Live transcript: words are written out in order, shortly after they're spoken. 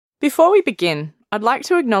Before we begin, I'd like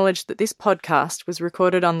to acknowledge that this podcast was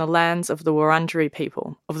recorded on the lands of the Wurundjeri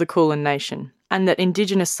people of the Kulin Nation and that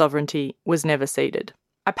Indigenous sovereignty was never ceded.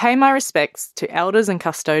 I pay my respects to elders and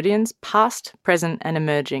custodians, past, present and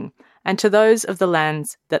emerging, and to those of the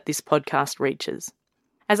lands that this podcast reaches.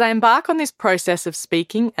 As I embark on this process of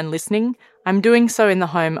speaking and listening, I'm doing so in the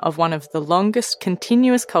home of one of the longest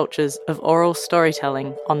continuous cultures of oral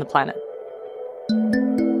storytelling on the planet.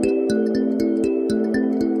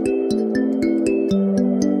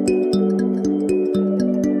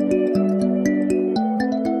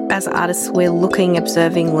 As artists, we're looking,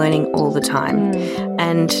 observing, learning all the time.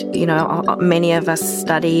 And, many of us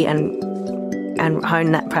study and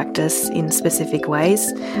hone that practice in specific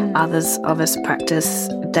ways. Others of us practice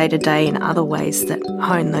day to day in other ways that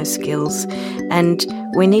hone those skills. And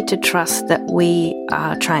we need to trust that we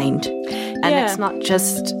are trained. And it's not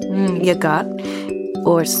just your gut,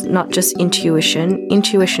 or it's not just intuition.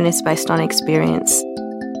 Intuition is based on experience.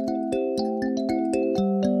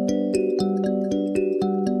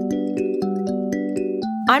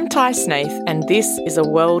 I'm Ty Snaith, and this is A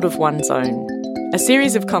World of One's Own, a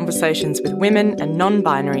series of conversations with women and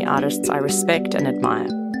non-binary artists I respect and admire.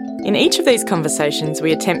 In each of these conversations,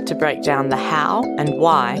 we attempt to break down the how and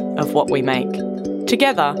why of what we make.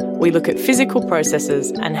 Together, we look at physical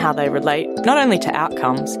processes and how they relate not only to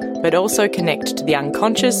outcomes, but also connect to the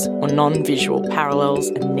unconscious or non-visual parallels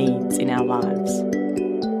and needs in our lives.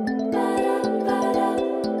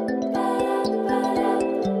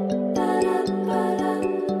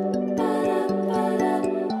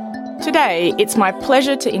 Today, it's my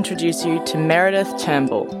pleasure to introduce you to Meredith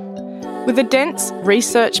Turnbull. With a dense,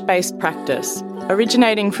 research-based practice,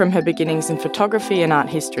 originating from her beginnings in photography and art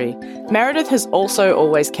history, Meredith has also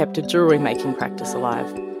always kept a jewellery-making practice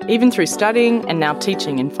alive, even through studying and now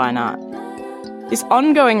teaching in fine art. This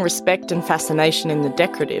ongoing respect and fascination in the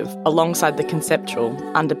decorative, alongside the conceptual,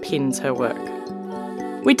 underpins her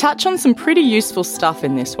work. We touch on some pretty useful stuff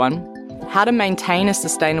in this one: how to maintain a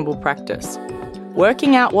sustainable practice,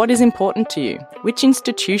 working out what is important to you, which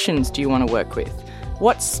institutions do you want to work with,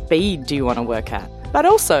 what speed do you want to work at, but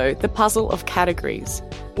also the puzzle of categories.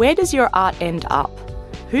 Where does your art end up?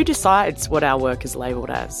 Who decides what our work is labelled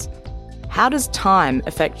as? How does time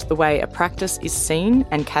affect the way a practice is seen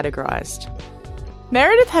and categorised?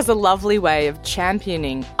 Meredith has a lovely way of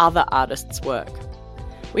championing other artists' work.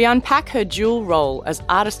 We unpack her dual role as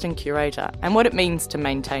artist and curator and what it means to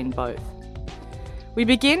maintain both. We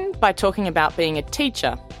begin by talking about being a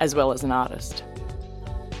teacher as well as an artist.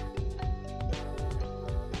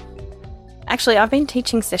 Actually, I've been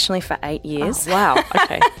teaching sessionally for 8 years. Oh, wow,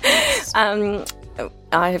 okay.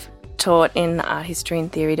 I've taught in the art history and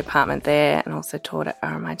theory department there and also taught at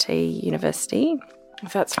RMIT University.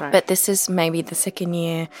 That's right. But this is maybe the second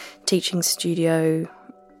year teaching studio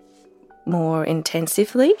more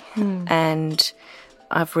intensively and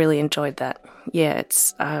I've really enjoyed that. Yeah,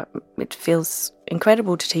 it feels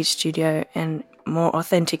incredible to teach studio and more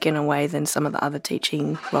authentic in a way than some of the other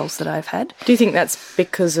teaching roles that I've had. Do you think that's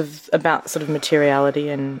because of about sort of materiality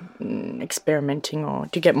and experimenting, or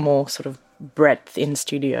do you get more sort of breadth in a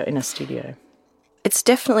studio? It's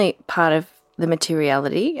definitely part of the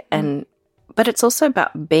materiality, but it's also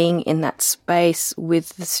about being in that space with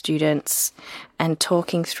the students and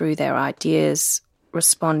talking through their ideas,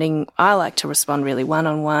 responding. I like to respond really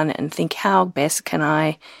one-on-one and think, how best can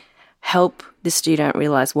I help the student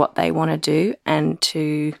realise what they want to do and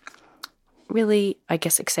to really, I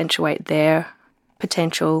guess, accentuate their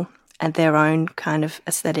potential and their own kind of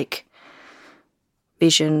aesthetic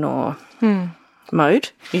vision or mode.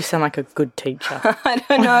 You sound like a good teacher. I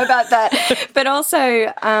don't know about that. But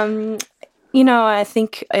also, I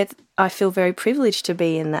think I feel very privileged to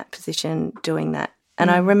be in that position doing that. And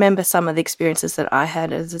I remember some of the experiences that I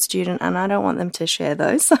had as a student, and I don't want them to share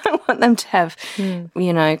those. I want them to have,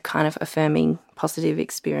 kind of affirming, positive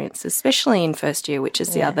experiences, especially in first year, which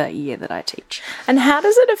is the other year that I teach. And how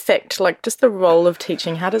does it affect, just the role of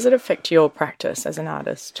teaching, how does it affect your practice as an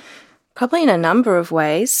artist? Probably in a number of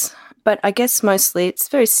ways, but I guess mostly it's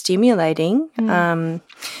very stimulating.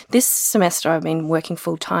 This semester I've been working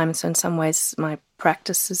full-time, so in some ways my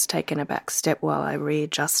practice has taken a back step while I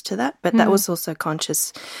readjust to that. But that was also a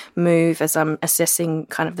conscious move as I'm assessing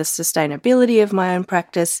kind of the sustainability of my own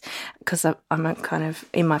practice, because I'm kind of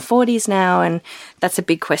in my 40s now, and that's a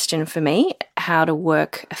big question for me, how to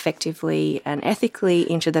work effectively and ethically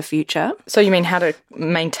into the future. So you mean how to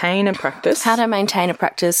maintain a practice? How to maintain a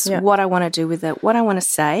practice, what I want to do with it, what I want to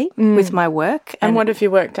say with my work. And what have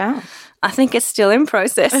you worked out? I think it's still in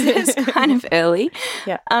process. It's kind of early.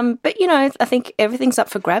 Yeah. But, I think everything's up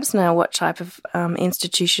for grabs now, what type of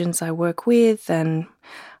institutions I work with. And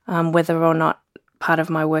whether or not part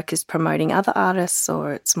of my work is promoting other artists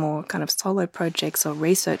or it's more kind of solo projects or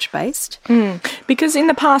research-based. Because in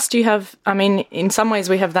the past you have, I mean, in some ways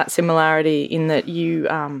we have that similarity in that you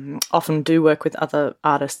often do work with other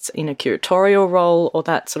artists in a curatorial role, or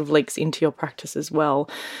that sort of leaks into your practice as well.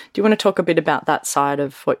 Do you want to talk a bit about that side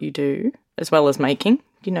of what you do, as well as making,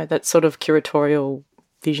 that sort of curatorial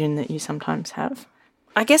vision that you sometimes have?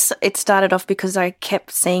 I guess it started off because I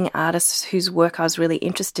kept seeing artists whose work I was really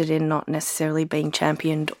interested in not necessarily being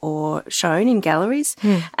championed or shown in galleries.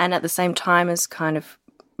 And at the same time as kind of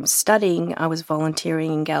studying, I was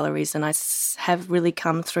volunteering in galleries, and I have really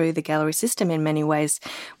come through the gallery system in many ways,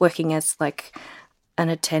 working as like an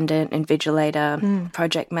attendant, invigilator,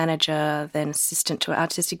 project manager, then assistant to an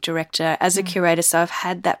artistic director, as a curator. So I've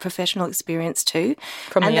had that professional experience too.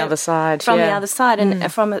 From the other side. From the other side. And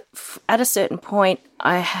at a certain point,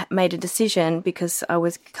 I made a decision, because I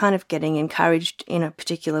was kind of getting encouraged in a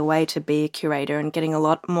particular way to be a curator and getting a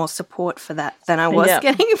lot more support for that than I was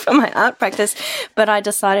getting from my art practice. But I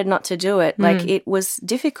decided not to do it. Like, it was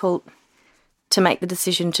difficult to make the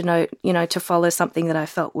decision to know, to follow something that I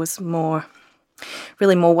felt was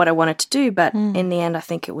really more what I wanted to do, but in the end I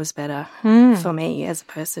think it was better for me as a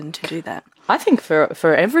person to do that. I think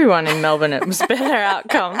for everyone in Melbourne it was a better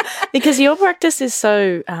outcome, because your practice is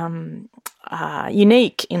so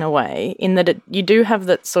unique in a way, in that you do have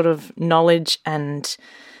that sort of knowledge and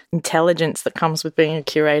intelligence that comes with being a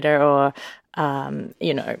curator, or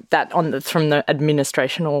that from the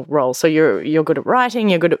administrational role. So you're good at writing,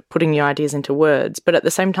 you're good at putting your ideas into words, but at the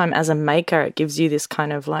same time as a maker it gives you this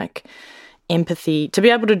kind of like empathy to be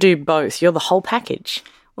able to do both. You're the whole package.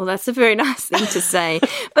 Well, that's a very nice thing to say,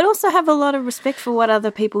 but also have a lot of respect for what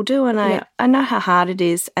other people do. And I know how hard it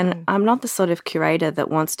is, and I'm not the sort of curator that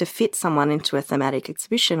wants to fit someone into a thematic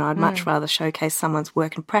exhibition. I'd much rather showcase someone's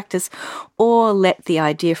work and practice, or let the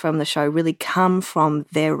idea from the show really come from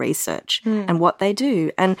their research and what they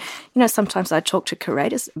do. And, sometimes I talk to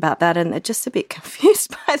curators about that and they're just a bit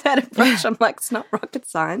confused by that approach. I'm like, it's not rocket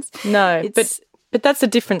science. No, But that's the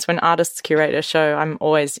difference when artists curate a show. I'm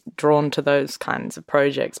always drawn to those kinds of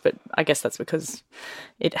projects, but I guess that's because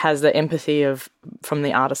it has the empathy from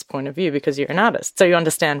the artist's point of view, because you're an artist, so you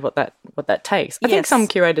understand what that takes. I think some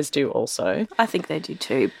curators do also. I think they do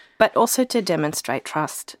too, but also to demonstrate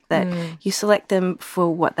trust, that you select them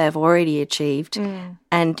for what they've already achieved,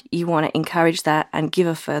 and you want to encourage that and give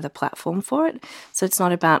a further platform for it. So it's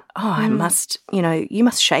not about, I must, you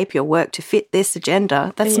must shape your work to fit this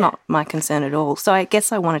agenda. That's not my concern at all. So I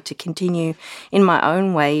guess I wanted to continue in my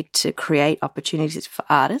own way to create opportunities for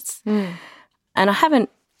artists. And I haven't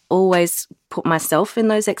always put myself in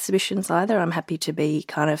those exhibitions either. I'm happy to be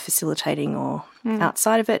kind of facilitating or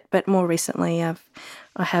outside of it, but more recently I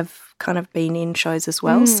have kind of been in shows as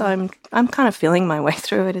well, so I'm kind of feeling my way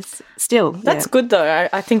through it. It's still That's good though.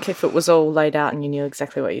 I think if it was all laid out and you knew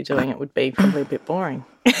exactly what you're doing, it would be probably a bit boring.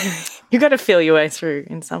 You got to feel your way through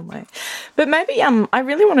in some way. But maybe I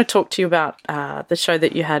really want to talk to you about the show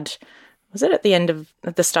that you had. Was it at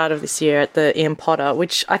the start of this year at the Ian Potter,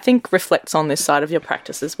 which I think reflects on this side of your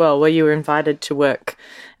practice as well, where you were invited to work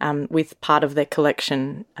with part of their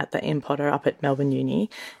collection at the Ian Potter up at Melbourne Uni,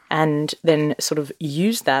 and then sort of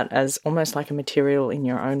use that as almost like a material in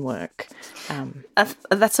your own work.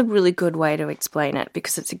 That's a really good way to explain it,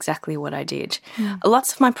 because it's exactly what I did.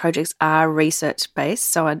 Lots of my projects are research-based,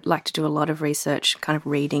 so I'd like to do a lot of research, kind of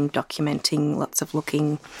reading, documenting, lots of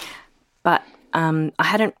looking, but I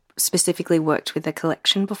hadn't specifically worked with a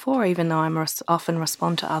collection before, even though I often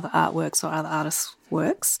respond to other artworks or other artists'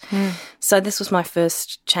 works. So this was my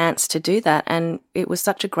first chance to do that, and it was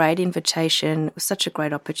such a great invitation. It was such a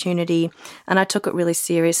great opportunity, and I took it really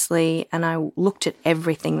seriously, and I looked at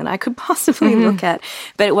everything that I could possibly look at,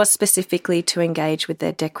 but it was specifically to engage with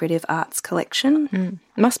their decorative arts collection.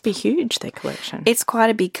 Must be huge, their collection. It's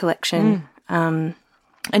quite a big collection.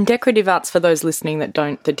 And decorative arts, for those listening that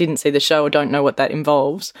didn't see the show or don't know what that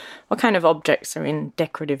involves, what kind of objects are in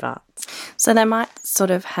decorative arts? So they might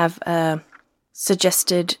sort of have a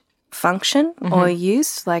suggested function or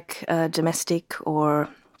use, like domestic, or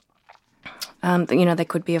they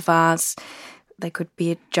could be a vase, they could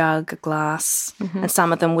be a jug, a glass, and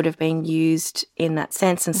some of them would have been used in that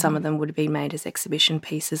sense, and some of them would have been made as exhibition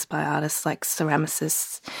pieces by artists like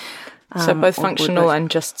ceramicists. So both functional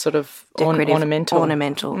and just sort of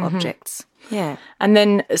ornamental objects. Yeah. And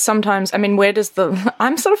then sometimes, where does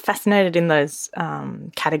I'm sort of fascinated in those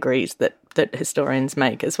categories that historians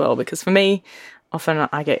make as well, because for me, often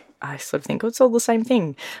I sort of think, it's all the same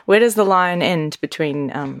thing. Where does the line end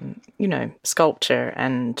between, sculpture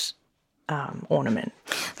and ornament?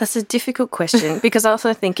 That's a difficult question because I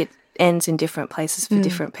also think it ends in different places for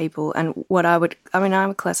different people. And I would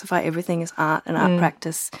classify everything as art and art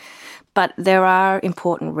practice, but there are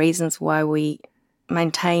important reasons why we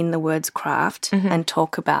maintain the words craft and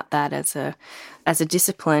talk about that as a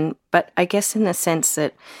discipline. But I guess in the sense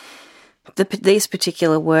that these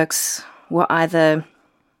particular works were either,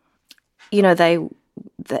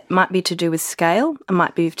 that might be to do with scale, it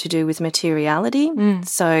might be to do with materiality.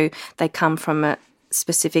 So they come from a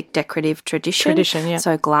specific decorative tradition. Yeah.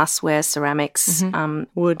 So glassware, ceramics,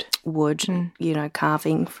 wood,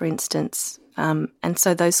 carving, for instance. And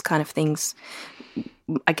so those kind of things,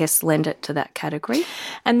 I guess, lend it to that category.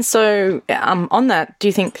 And so on that, do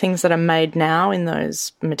you think things that are made now in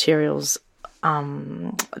those materials,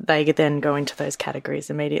 they then go into those categories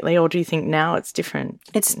immediately, or do you think now it's different?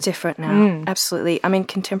 It's different now, absolutely. I mean,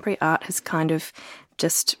 contemporary art has kind of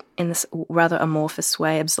just, in this rather amorphous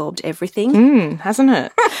way, absorbed everything. Hasn't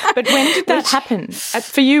it? But when did that happen?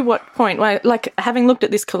 For you, what point? Like, having looked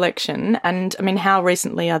at this collection, and, I mean, how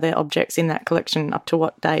recently are there objects in that collection? Up to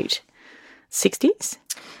what date? 60s?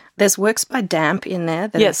 There's works by Damp in there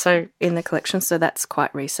that are in the collection, so that's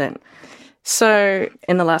quite recent. So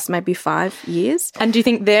in the last maybe 5 years. And do you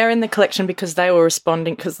think they're in the collection because they were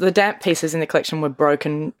responding, because the Damp pieces in the collection were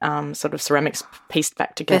broken sort of ceramics pieced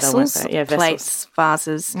back together, vessels, weren't they? Yeah, plates,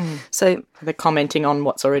 vases. So they're commenting on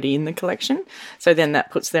what's already in the collection. So then that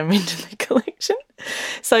puts them into the collection.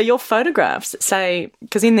 So your photographs say,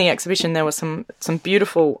 because in the exhibition there were some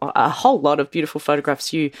beautiful, a whole lot of beautiful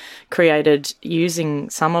photographs you created using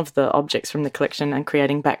some of the objects from the collection and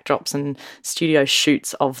creating backdrops and studio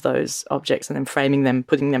shoots of those objects and then framing them,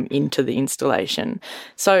 putting them into the installation.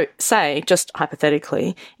 So say, just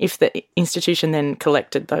hypothetically, if the institution then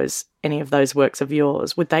collected any of those works of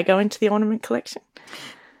yours, would they go into the ornament collection?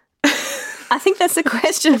 I think that's a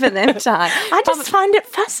question for them, Ty. I just find it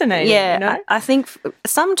fascinating. Yeah, I think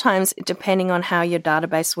sometimes, depending on how your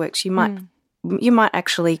database works, you might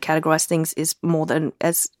actually categorise things as more than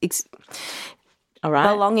all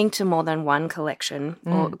right, belonging to more than one collection,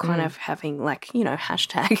 or kind of having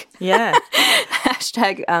hashtag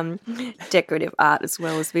decorative art as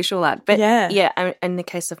well as visual art. But in the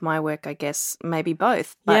case of my work, I guess maybe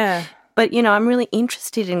both. But, But, I'm really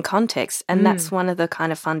interested in context, and that's one of the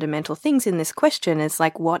kind of fundamental things in this question is,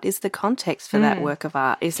 like, what is the context for that work of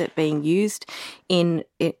art? Is it being used in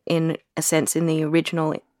a sense in the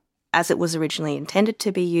original, as it was originally intended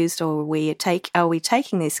to be used, or are we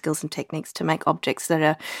taking these skills and techniques to make objects that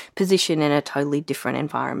are positioned in a totally different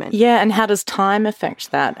environment? Yeah, and how does time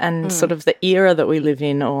affect that, and sort of the era that we live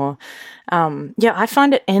in, or... I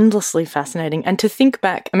find it endlessly fascinating. And to think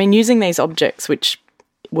back, I mean, using these objects, which...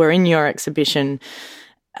 were in your exhibition,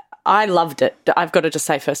 I loved it. I've got to just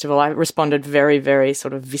say, first of all, I responded very, very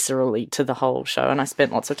sort of viscerally to the whole show, and I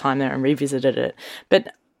spent lots of time there and revisited it.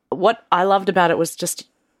 But what I loved about it was just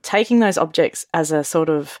taking those objects as a sort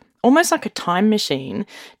of almost like a time machine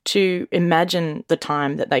to imagine the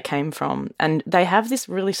time that they came from. And they have this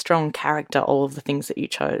really strong character, all of the things that you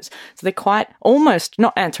chose. So they're quite almost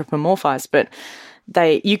not anthropomorphized, but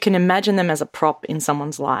you can imagine them as a prop in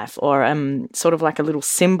someone's life, or sort of like a little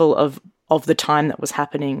symbol of the time that was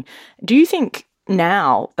happening. Do you think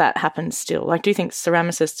now that happens still? Like, do you think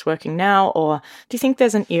ceramicists working now, or do you think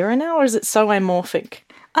there's an era now, or is it so amorphic?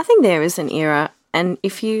 I think there is an era, and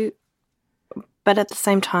but at the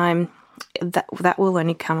same time, that will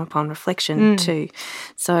only come upon reflection too.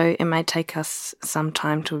 So it may take us some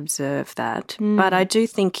time to observe that. But I do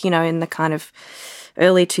think, in the kind of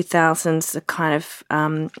early 2000s, the kind of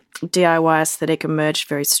DIY aesthetic emerged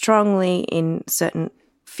very strongly in certain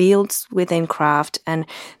fields within craft, and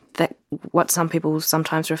that what some people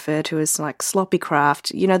sometimes refer to as like sloppy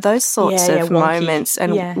craft, those sorts of wonky moments,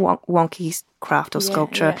 and wonky craft or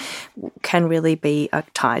sculpture can really be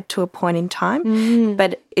tied to a point in time.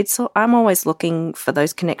 But I'm always looking for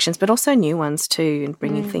those connections, but also new ones too, and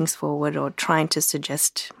bringing things forward or trying to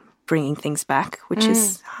suggest bringing things back, which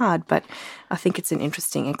is hard, but I think it's an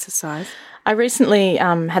interesting exercise. I recently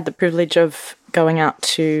had the privilege of going out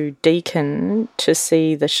to Deakin to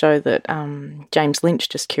see the show that James Lynch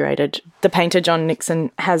just curated. The painter John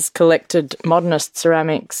Nixon has collected modernist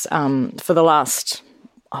ceramics for the last,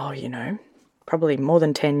 probably more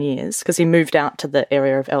than 10 years, because he moved out to the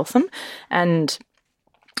area of Eltham. And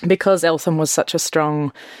because Eltham was such a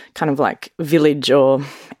strong kind of like village or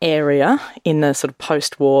area in the sort of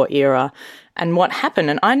post-war era, and what happened,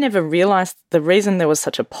 and I never realised the reason there was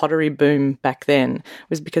such a pottery boom back then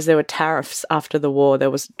was because there were tariffs after the war.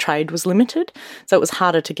 Trade was limited, so it was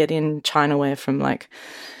harder to get in Chinaware from like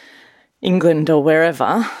England or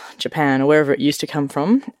wherever, Japan or wherever it used to come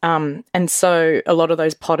from. And so a lot of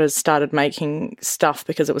those potters started making stuff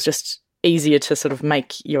because it was just easier to sort of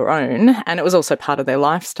make your own, and it was also part of their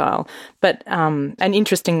lifestyle. But and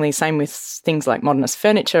interestingly, same with things like modernist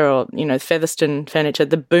furniture or, you know, Featherstone furniture,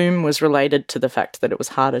 the boom was related to the fact that it was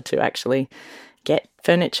harder to actually get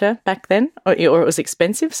furniture back then, or it was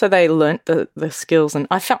expensive, so they learnt the skills. And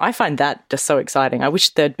I find that just so exciting. I wish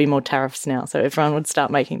there'd be more tariffs now so everyone would start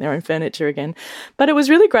making their own furniture again. But it was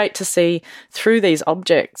really great to see through these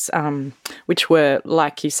objects, which were,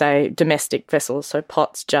 like you say, domestic vessels, so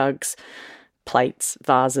pots, jugs, plates,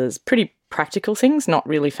 vases, pretty practical things, not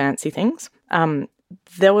really fancy things.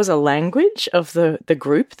 There was a language of the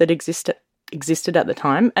group that existed at the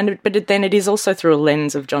time, but then it is also through a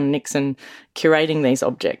lens of John Nixon curating these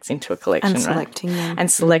objects into a collection, and selecting them,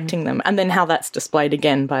 and selecting them, and then how that's displayed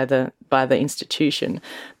again by the institution.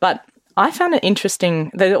 But I found it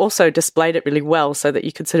interesting. They also displayed it really well, so that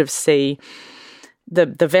you could sort of see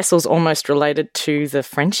the vessels almost related to the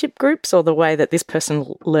friendship groups or the way that this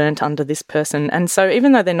person learnt under this person. And so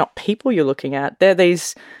even though they're not people you're looking at, they're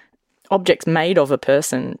these objects made of a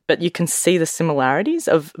person, but you can see the similarities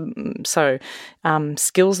of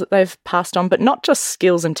skills that they've passed on, but not just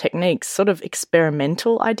skills and techniques, sort of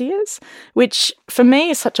experimental ideas, which for me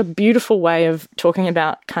is such a beautiful way of talking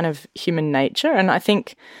about kind of human nature. And I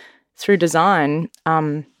think through design,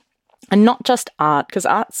 and not just art, because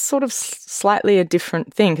art's sort of slightly a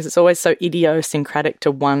different thing because it's always so idiosyncratic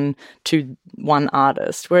to one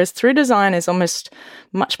artist, whereas through design is almost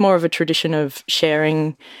much more of a tradition of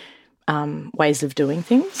sharing ways of doing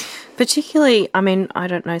things. Particularly, I mean, I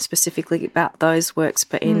don't know specifically about those works,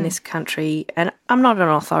 but in this country, and I'm not an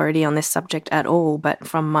authority on this subject at all, but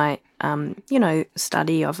from my,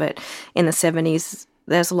 study of it in the 70s,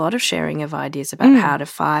 there's a lot of sharing of ideas about how to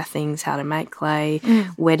fire things, how to make clay,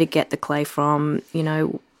 where to get the clay from, you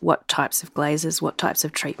know, what types of glazes, what types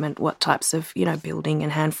of treatment, what types of, you know, building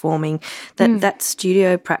and hand forming. That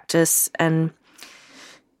studio practice and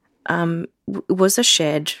was a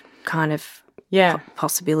shared kind of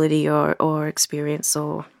possibility or experience,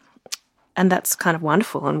 and that's kind of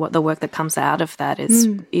wonderful. And what the work that comes out of that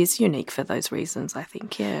is unique for those reasons, I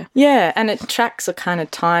think. Yeah, and it tracks a kind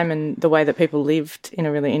of time and the way that people lived in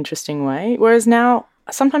a really interesting way. Whereas now,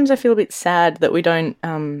 sometimes I feel a bit sad that we don't,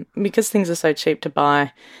 because things are so cheap to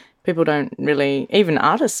buy. People don't really, even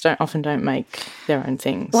artists often don't make their own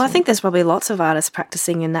things. Well, I think there's probably lots of artists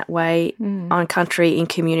practicing in that way on country, in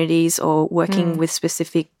communities, or working with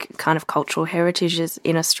specific kind of cultural heritages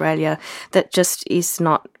in Australia that just is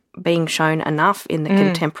not being shown enough in the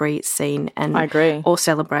contemporary scene and I agree. Or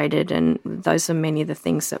celebrated. And those are many of the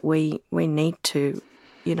things that we need to,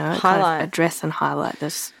 you know, kind of address and highlight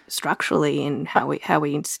this structurally in how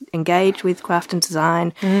we engage with craft and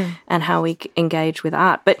design and how we engage with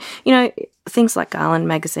art. But, you know, things like Garland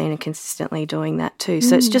Magazine are consistently doing that too.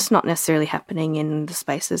 So it's just not necessarily happening in the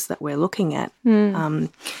spaces that we're looking at.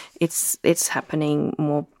 It's happening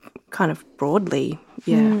more kind of broadly,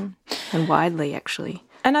 and widely actually.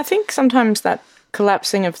 And I think sometimes that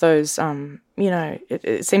collapsing of those,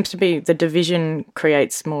 it seems to be the division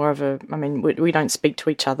creates more of a, I mean, we don't speak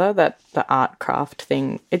to each other, that the art craft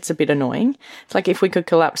thing, it's a bit annoying. It's like if we could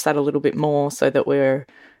collapse that a little bit more so that we're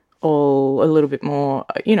all a little bit more,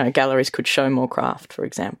 you know, galleries could show more craft, for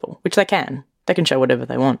example, which they can. They can show whatever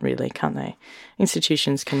they want, really, can't they?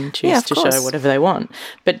 Institutions can choose to show whatever they want.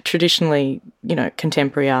 But traditionally, you know,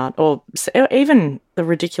 contemporary art or even the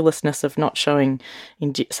ridiculousness of not showing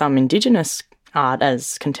some Indigenous art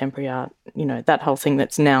as contemporary art, you know, that whole thing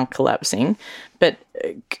that's now collapsing. But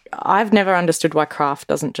I've never understood why craft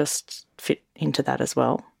doesn't just fit into that as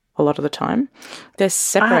well. A lot of the time they're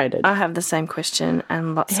separated. I have the same question,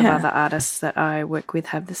 and lots of other artists that I work with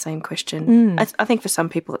have the same question. I think for some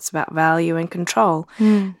people it's about value and control,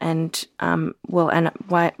 and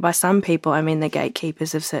by some people I mean the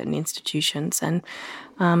gatekeepers of certain institutions. And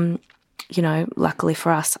you know, luckily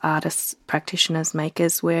for us artists, practitioners,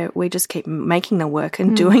 makers, we just keep making the work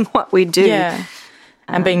and doing what we do.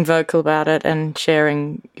 And being vocal about it and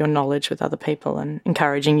sharing your knowledge with other people and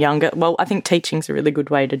encouraging younger... Well, I think teaching's a really good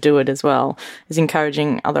way to do it as well, is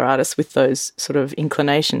encouraging other artists with those sort of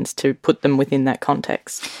inclinations to put them within that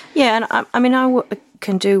context. Yeah, and I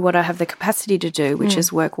can do what I have the capacity to do, which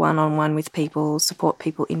is work one-on-one with people, support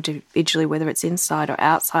people individually, whether it's inside or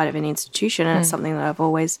outside of an institution, and it's something that I've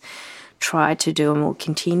always tried to do and will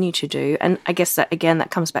continue to do. And I guess that, again,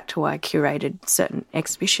 that comes back to why I curated certain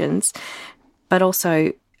exhibitions. But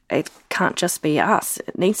also, it can't just be us.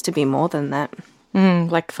 It needs to be more than that.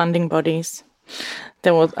 Like funding bodies.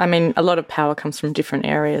 there was, I mean, a lot of power comes from different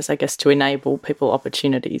areas, I guess, to enable people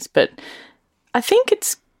opportunities. But I think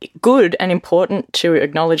it's good and important to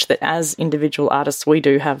acknowledge that as individual artists, we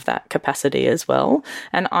do have that capacity as well.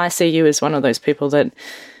 And I see you as one of those people that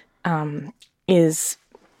is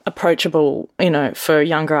approachable, for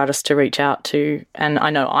younger artists to reach out to. And I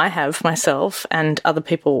know I have myself, and other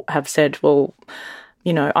people have said, well,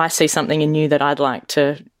 I see something in you that I'd like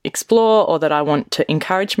to explore or that I want to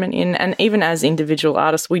encouragement in. And even as individual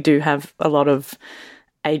artists, we do have a lot of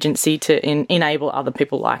agency to enable other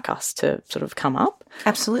people like us to sort of come up.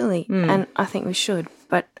 Absolutely. And I think we should.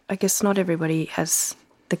 But I guess not everybody has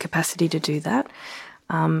the capacity to do that.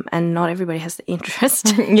 And not everybody has the interest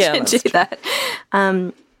to do that.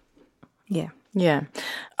 Yeah.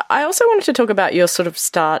 I also wanted to talk about your sort of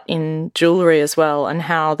start in jewellery as well, and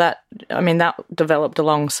how that developed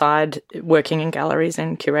alongside working in galleries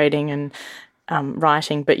and curating and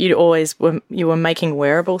writing, but you were making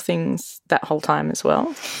wearable things that whole time as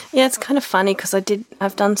well. Yeah, it's kind of funny because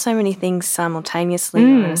I've done so many things simultaneously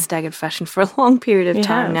in a staggered fashion for a long period of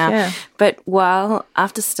time now. Yeah. But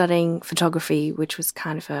after studying photography, which was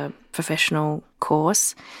kind of a professional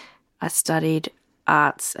course, I studied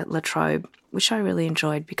arts at La Trobe, which I really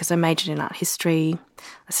enjoyed because I majored in art history.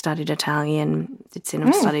 I studied Italian, did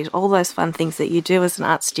cinema studies, all those fun things that you do as an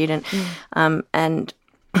art student, and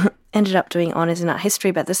ended up doing honours in art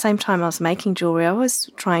history. But at the same time I was making jewellery, I was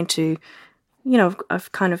trying to, I've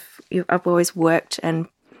always worked, and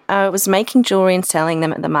I was making jewellery and selling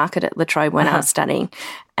them at the market at La Trobe when I was studying.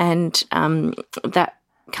 And that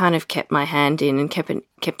kind of kept my hand in and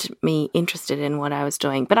kept me interested in what I was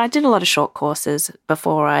doing. But I did a lot of short courses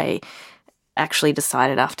before I actually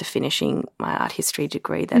decided, after finishing my art history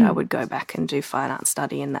degree, that I would go back and do fine art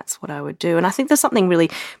study, and that's what I would do. And I think there's something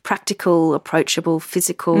really practical, approachable,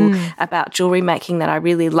 physical about jewellery making that I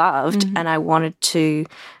really loved, and I wanted to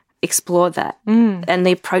explore that. And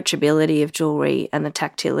the approachability of jewellery and the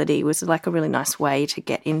tactility was like a really nice way to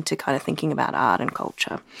get into kind of thinking about art and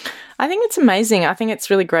culture. I think it's amazing. I think it's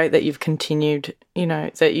really great that you've continued,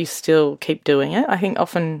 that you still keep doing it. I think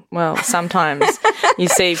sometimes you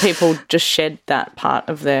see people just shed that part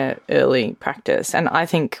of their early practice. And I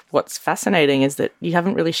think what's fascinating is that you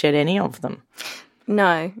haven't really shed any of them.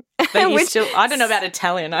 No. But you still, I don't know about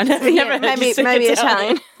Italian. I never heard you say maybe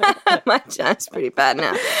Italian. My Italian's pretty bad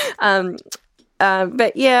now.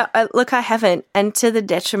 But yeah, I haven't, and to the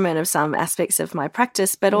detriment of some aspects of my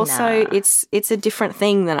practice, but also it's a different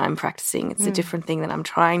thing that I'm practicing. It's a different thing that I'm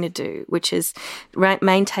trying to do, which is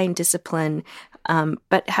maintain discipline,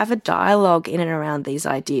 but have a dialogue in and around these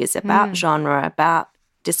ideas about genre, about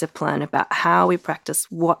discipline, about how we practice,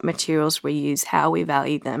 what materials we use, how we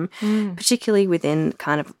value them, particularly within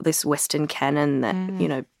kind of this Western canon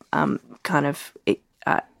that, kind of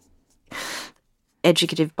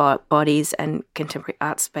educative bodies and contemporary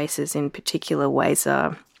art spaces in particular ways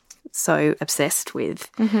are so obsessed with.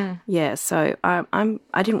 Yeah, so I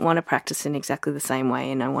didn't want to practice in exactly the same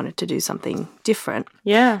way, and I wanted to do something different.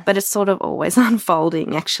 Yeah. But it's sort of always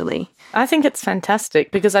unfolding, actually. I think it's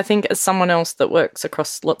fantastic because I think as someone else that works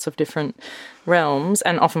across lots of different realms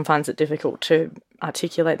and often finds it difficult to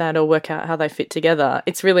articulate that or work out how they fit together,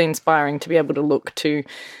 it's really inspiring to be able to look to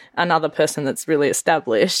another person that's really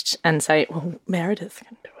established and say, well, Meredith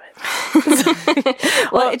can do it.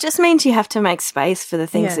 Well, it just means you have to make space for the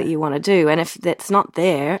things that you want to do. And if that's not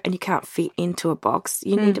there and you can't fit into a box,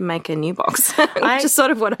 you need to make a new box, which is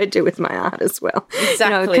sort of what I do with my art as well.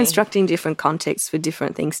 Exactly. Constructing different contexts for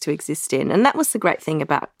different things to exist in. And that was the great thing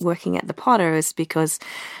about working at the Potter, is because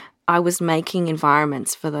I was making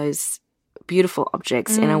environments for those beautiful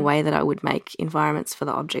objects in a way that I would make environments for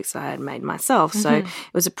the objects I had made myself. So it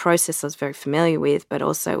was a process I was very familiar with, but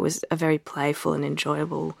also it was a very playful and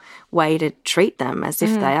enjoyable way to treat them as if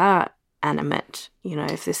they are animate,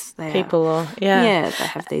 if they people are, they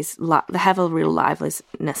have they have a real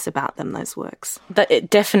liveliness about them, those works.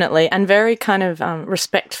 Definitely, and very kind of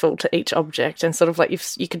respectful to each object, and sort of like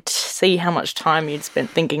you could see how much time you'd spent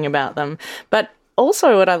thinking about them. But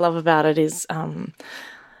also what I love about it is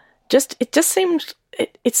it just seems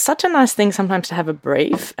it's such a nice thing sometimes to have a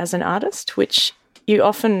brief as an artist, which you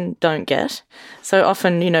often don't get. So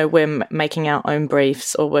often, we're making our own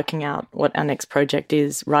briefs or working out what our next project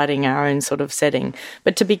is, writing our own sort of setting.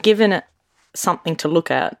 But to be given something to look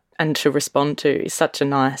at and to respond to is such a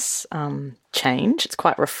nice change. It's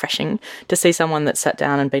quite refreshing to see someone that's sat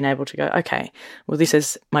down and been able to go, okay, well, this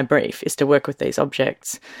is my brief, is to work with these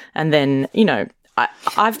objects. And then,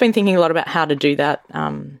 I've been thinking a lot about how to do that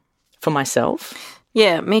for myself.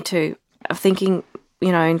 Yeah, me too. I'm thinking,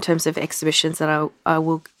 in terms of exhibitions that I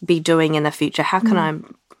will be doing in the future, how can I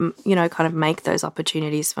kind of make those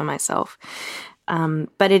opportunities for myself.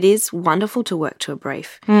 But it is wonderful to work to a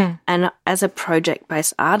brief. And as a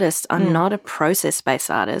project-based artist, I'm not a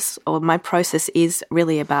process-based artist, or my process is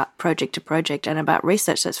really about project to project and about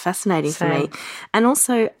research. That's fascinating for me. And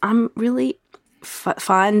also, I'm really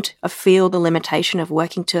I feel the limitation of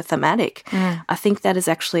working to a thematic. I think that is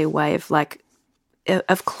actually a way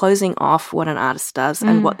of closing off what an artist does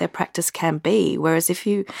and what their practice can be. Whereas if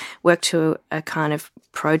you work to a kind of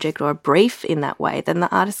project or a brief in that way, then the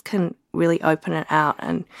artist can really open it out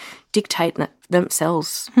and dictate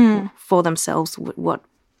themselves for themselves what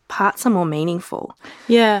parts are more meaningful.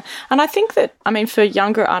 Yeah. And I think that, for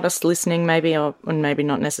younger artists listening maybe, or maybe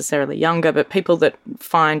not necessarily younger, but people that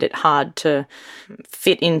find it hard to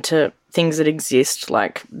fit into things that exist,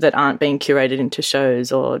 like that aren't being curated into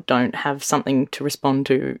shows or don't have something to respond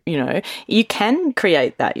to, you can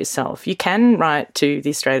create that yourself. You can write to the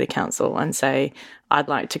Australia Council and say, I'd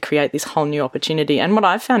like to create this whole new opportunity. And what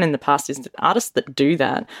I've found in the past is that artists that do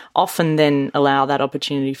that often then allow that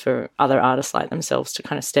opportunity for other artists like themselves to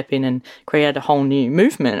kind of step in and create a whole new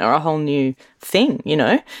movement or a whole new thing,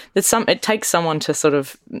 It takes someone to sort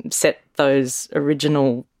of set those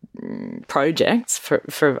original projects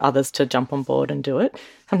for others to jump on board and do it.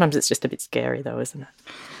 Sometimes it's just a bit scary though, isn't it?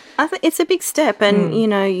 I think it's a big step, and you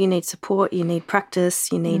need support, you need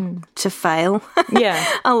practice, you need to fail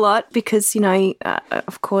a lot because,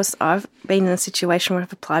 of course, I've been in a situation where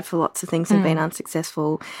I've applied for lots of things and been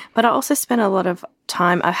unsuccessful, but I also spent a lot of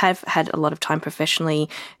time, I have had a lot of time professionally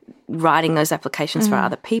writing those applications for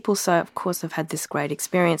other people, so of course I've had this great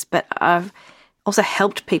experience, but I've also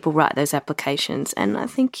helped people write those applications, and I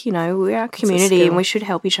think, we're a community and we should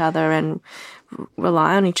help each other and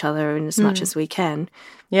rely on each other in as much as we can.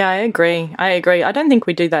 Yeah, I agree. I don't think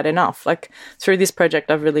we do that enough. Like through this project,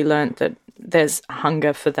 I've really learned that there's a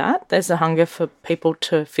hunger for that. There's a hunger for people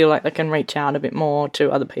to feel like they can reach out a bit more to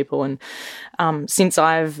other people. And since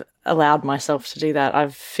I've allowed myself to do that, I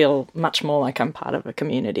feel much more like I'm part of a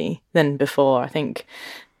community than before. I think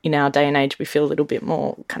in our day and age, we feel a little bit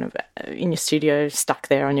more kind of in your studio, stuck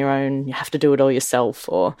there on your own. You have to do it all yourself,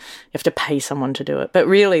 or you have to pay someone to do it. But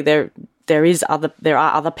really, there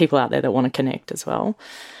are other people out there that want to connect as well,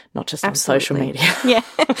 not just on social media. Yeah.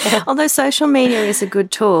 Although social media is a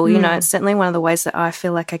good tool, it's certainly one of the ways that I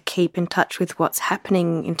feel like I keep in touch with what's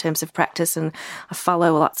happening in terms of practice, and I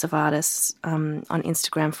follow lots of artists on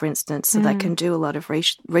Instagram, for instance, so they can do a lot of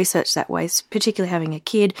research that way, particularly having a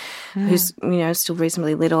kid who's, still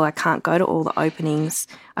reasonably little. I can't go to all the openings.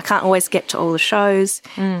 I can't always get to all the shows.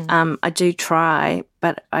 I do try,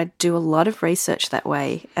 but I do a lot of research that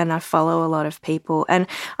way, and I follow a lot of people, and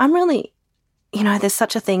I'm really... there's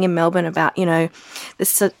such a thing in Melbourne about,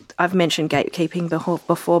 I've mentioned gatekeeping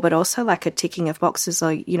before, but also like a ticking of boxes.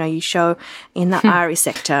 Or, you show in the ARI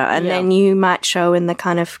sector, and then you might show in the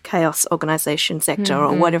kind of chaos organisation sector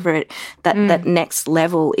or whatever that next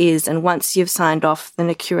level is. And once you've signed off, then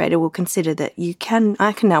a curator will consider that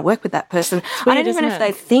I can now work with that person. I don't even know if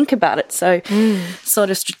they think about it so sort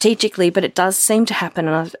of strategically, but it does seem to happen,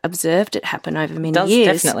 and I've observed it happen over many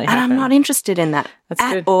years. Definitely and happen. I'm not interested in that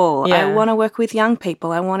at all. Yeah. I want to work with young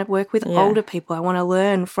people. I want to work with older people. I want to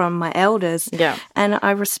learn from my elders. Yeah. And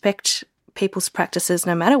I respect people's practices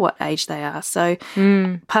no matter what age they are. So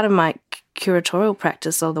part of my curatorial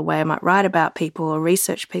practice, or the way I might write about people or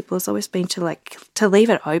research people, has always been to leave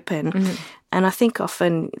it open. And I think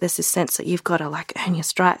often there's this sense that you've got to earn your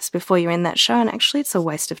stripes before you're in that show, and actually it's a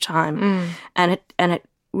waste of time. And it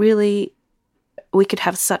really, we could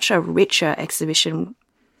have such a richer exhibition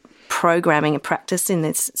programming and practice in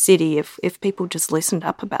this city if people just listened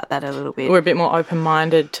up about that a little bit. We're a bit more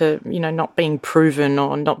open-minded to, not being proven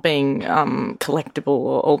or not being collectible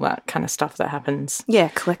or all that kind of stuff that happens. Yeah,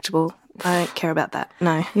 collectible. I don't care about that.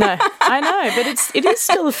 No. No, I know, but it is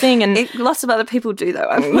still a thing. And lots of other people do, though,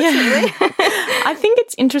 unfortunately. Yeah. I think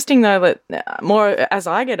it's interesting, though, that more as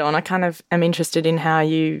I get on, I kind of am interested in how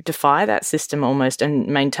you defy that system almost and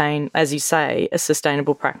maintain, as you say, a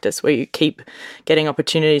sustainable practice where you keep getting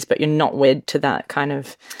opportunities, but you're not wed to that kind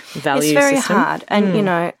of value system. It's very hard.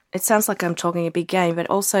 And, it sounds like I'm talking a big game, but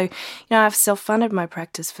also, I've self-funded my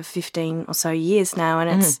practice for 15 or so years now,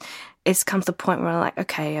 and it's come to the point where I'm like,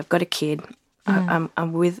 okay, I've got a kid. I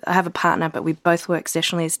have a partner, but we both work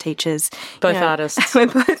sessionally as teachers. Both artists. We're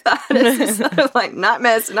both artists. It's sort of like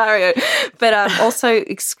nightmare scenario. But also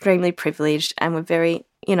extremely privileged, and we're very,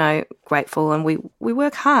 grateful, and we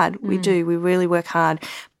work hard. We do. We really work hard.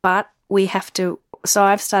 But we have to... So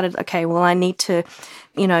I've started, okay, well, I need to,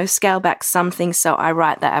 scale back some things, so I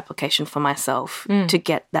write that application for myself to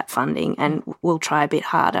get that funding, and we'll try a bit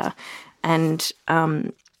harder. And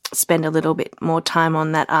spend a little bit more time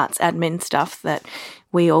on that arts admin stuff that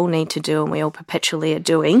we all need to do and we all perpetually are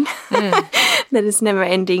doing that is never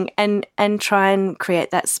ending, and try and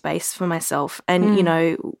create that space for myself. And, you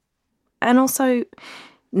know, and also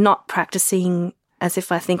not practicing as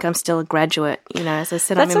if I think I'm still a graduate. You know, as I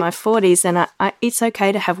said, I'm in my 40s, and it's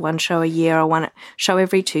okay to have one show a year or one show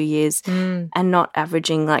every 2 years, and not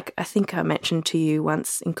averaging, like I think I mentioned to you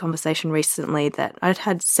once in conversation recently that I'd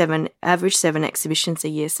had average 7 exhibitions a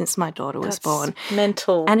year since my daughter was born.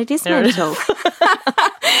 Mental. And it is mental.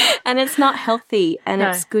 And it's not healthy, and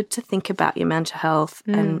it's good to think about your mental health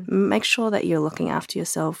and make sure that you're looking after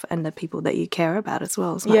yourself and the people that you care about as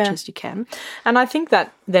well, as much as you can. And I think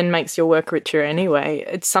that then makes your work richer anyway.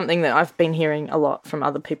 It's something that I've been hearing a lot from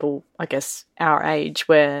other people, I guess, our age,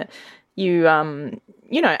 where you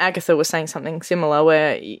Agatha was saying something similar,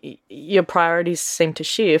 where your priorities seem to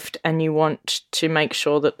shift and you want to make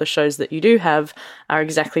sure that the shows that you do have are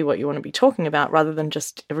exactly what you want to be talking about, rather than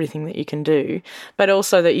just everything that you can do, but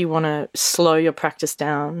also that you want to slow your practice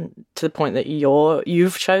down to the point that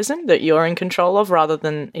you've chosen, that you're in control of, rather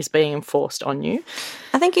than is being enforced on you.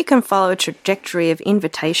 I think you can follow a trajectory of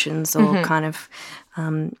invitations or kind of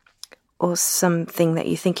or something that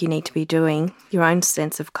you think you need to be doing, your own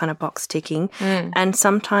sense of kind of box ticking. And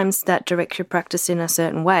sometimes that directs your practice in a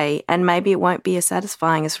certain way, and maybe it won't be as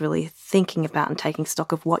satisfying as really thinking about and taking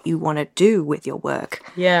stock of what you want to do with your work.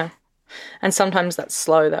 Yeah. And sometimes that's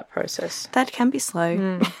slow, that process. That can be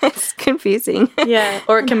slow. It's confusing. Yeah,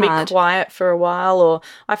 or it can hard. be quiet for a while, or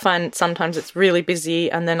I find sometimes it's really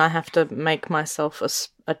busy and then I have to make myself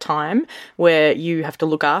a time where you have to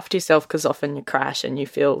look after yourself, because often you crash and you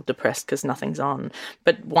feel depressed because nothing's on.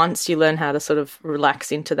 But once you learn how to sort of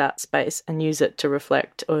relax into that space and use it to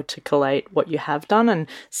reflect or to collate what you have done and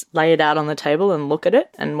lay it out on the table and look at it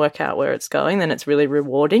and work out where it's going, then it's really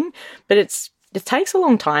rewarding. But it takes a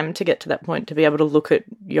long time to get to that point, to be able to look at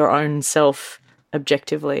your own self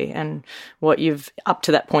objectively and what you've up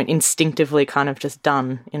to that point instinctively kind of just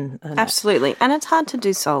done. Absolutely. And it's hard to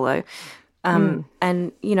do solo.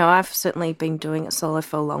 And, you know, I've certainly been doing it solo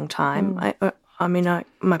for a long time.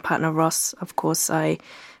 My partner Ross, of course, I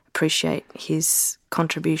appreciate his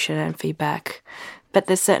contribution and feedback. But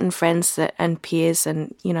there's certain friends and peers,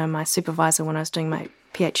 and, you know, my supervisor when I was doing my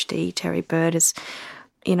PhD, Terry Bird, is,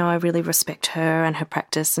 you know, I really respect her and her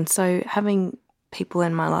practice. And so having people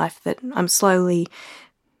in my life that I'm slowly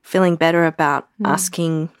feeling better about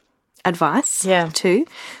asking advice to.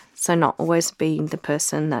 So not always being the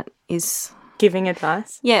person that is giving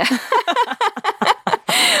advice. Yeah.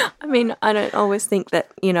 I mean, I don't always think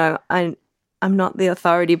that, you know, I'm not the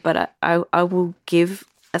authority, but I will give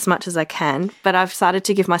as much as I can, but I've started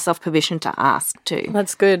to give myself permission to ask too.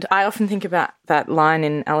 That's good. I often think about that line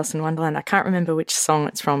in Alice in Wonderland. I can't remember which song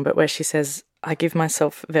it's from, but where she says, I give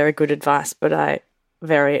myself very good advice, but I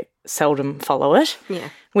very seldom follow it. Yeah.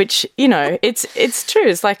 Which, you know, it's true.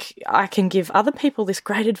 It's like I can give other people this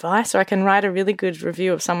great advice, or I can write a really good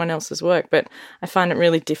review of someone else's work, but I find it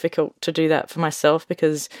really difficult to do that for myself,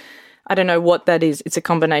 because I don't know what that is. It's a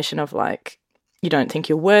combination of like, you don't think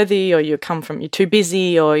you're worthy, or you're too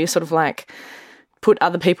busy, or you're sort of like put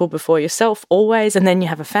other people before yourself always, and then you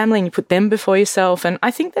have a family and you put them before yourself. And I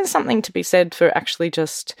think there's something to be said for actually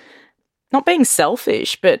just not being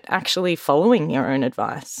selfish, but actually following your own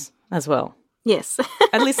advice as well. Yes.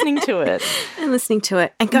 And listening to it.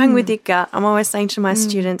 And going with your gut. I'm always saying to my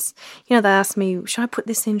students, you know, they ask me, should I put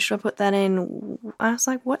this in? Should I put that in? I was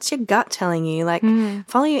like, what's your gut telling you? Like,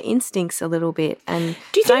 follow your instincts a little bit, and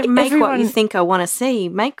don't make what you think I want to see.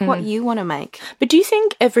 Make what you want to make. But do you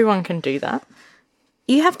think everyone can do that?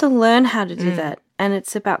 You have to learn how to do that. And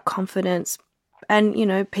it's about confidence. And, you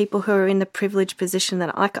know, people who are in the privileged position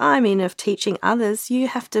that like I'm in of teaching others, you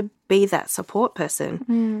have to be that support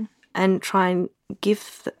person. And try and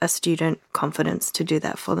give a student confidence to do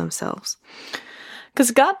that for themselves.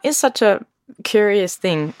 Because gut is such a curious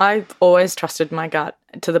thing. I've always trusted my gut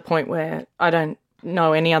to the point where I don't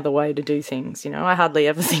know any other way to do things. You know, I hardly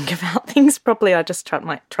ever think about things properly. I just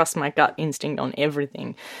trust my gut instinct on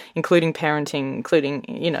everything, including parenting, including,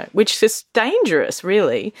 you know, which is dangerous,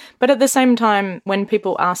 really. But at the same time, when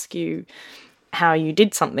people ask you how you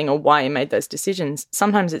did something or why you made those decisions,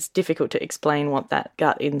 sometimes it's difficult to explain what that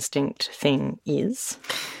gut instinct thing is.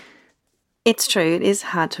 It's true. It is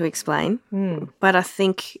hard to explain. But I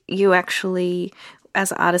think you actually,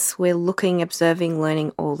 as artists, we're looking, observing,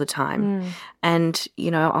 learning all the time. And,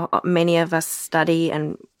 you know, many of us study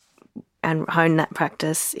and and hone that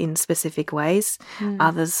practice in specific ways.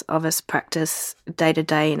 Others of us practice day to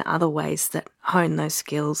day in other ways that hone those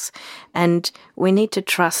skills. And we need to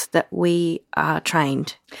trust that we are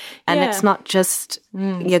trained. And it's not just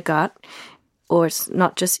your gut, or it's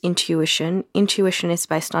not just intuition. Intuition is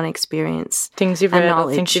based on experience. Things you've read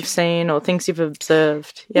or things you've seen or things you've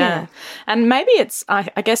observed. Yeah. And maybe it's, I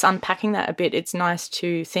guess, unpacking that a bit, it's nice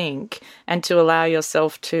to think and to allow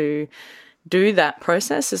yourself to do that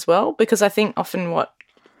process as well, because I think often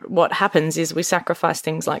what happens is we sacrifice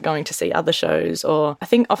things like going to see other shows, or I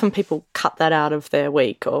think often people cut that out of their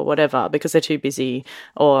week or whatever because they're too busy,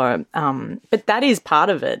 or but that is part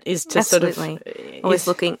of it, is to Absolutely. sort of always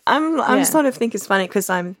looking. I'm sort of think it's funny because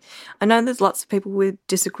I know there's lots of people who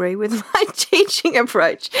disagree with my teaching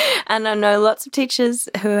approach, and I know lots of teachers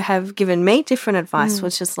who have given me different advice,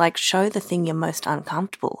 which is like, show the thing you're most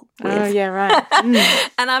uncomfortable with. Oh yeah, right.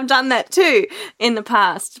 And I've done that too in the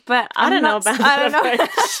past, but I don't know about that.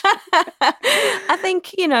 I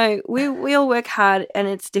think, we all work hard, and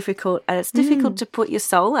it's difficult, to put your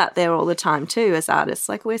soul out there all the time too as artists.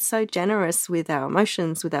 Like, we're so generous with our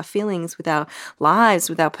emotions, with our feelings, with our lives,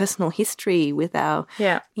 with our personal history, with our,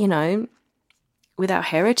 with our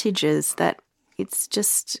heritages, that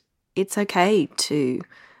it's okay to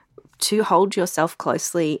hold yourself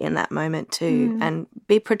closely in that moment too, and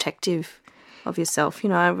be protective of yourself.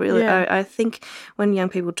 I think when young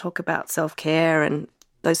people talk about self-care and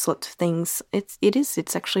those sorts of things,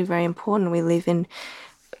 it's actually very important. We live in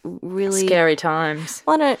really scary times.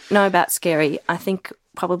 Well, I don't know about scary. I think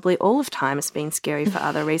probably all of time has been scary for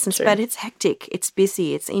other reasons, but it's hectic, it's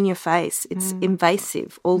busy, it's in your face, it's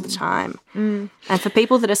invasive all the time. And for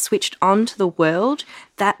people that are switched on to the world,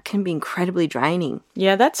 that can be incredibly draining.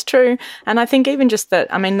 Yeah, that's true. And I think even just that,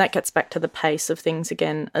 that gets back to the pace of things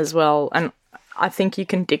again as well. And I think you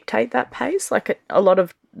can dictate that pace. Like, a lot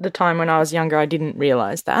of the time when I was younger, I didn't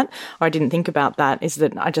realise that, or I didn't think about that, is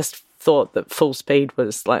that I just thought that full speed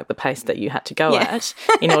was like the pace that you had to go at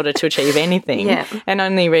in order to achieve anything. And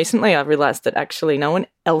only recently I realised that actually no one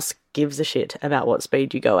else gives a shit about what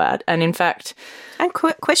speed you go at. And in fact... And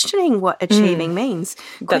questioning what achieving means.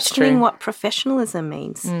 Questioning what professionalism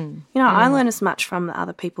means. I learn as much from the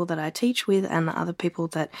other people that I teach with and the other people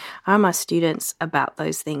that are my students about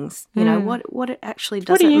those things. What it actually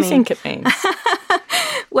does it mean. What do you think it means?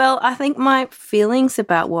 Well, I think my feelings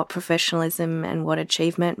about what professionalism and what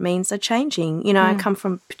achievement means are changing. I come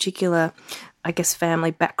from a particular, I guess,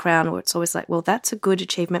 family background where it's always like, well, that's a good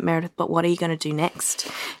achievement, Meredith, but what are you going to do next?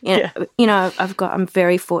 I'm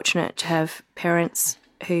very fortunate to have parents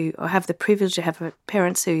or have the privilege to have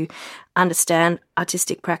parents who understand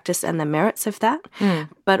artistic practice and the merits of that,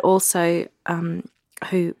 but also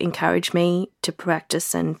who encourage me to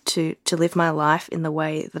practice and to live my life in the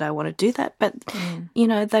way that I want to do that. But,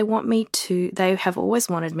 they have always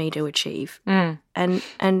wanted me to achieve and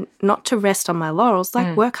not to rest on my laurels,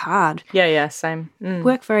 like work hard. Yeah, same.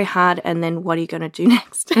 Work very hard, and then what are you going to do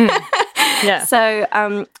next? Yeah. So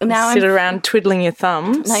now sit around twiddling your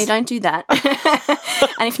thumbs. No, you don't do that.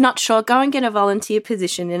 And if not sure, go and get a volunteer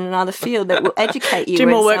position in another field that will educate you. Do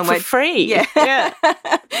more work for free. Yeah.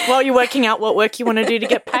 While you're working out what work you want to do to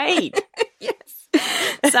get paid. Yes.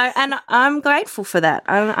 So, and I'm grateful for that.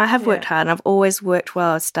 I have worked hard, and I've always worked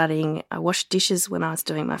while I was studying. I washed dishes when I was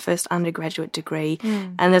doing my first undergraduate degree,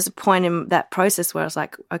 and there's a point in that process where I was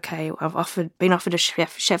like, okay, I've been offered a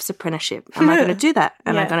chef's apprenticeship. Am I going to do that?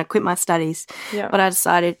 Am I going to quit my studies? Yeah. But I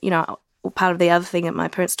decided, part of the other thing that my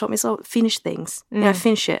parents taught me is, finish things,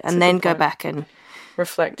 finish it, and then go back and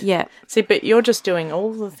reflect. Yeah. See, but you're just doing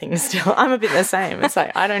all the things still. I'm a bit the same. It's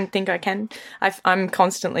like, I don't think I can. I'm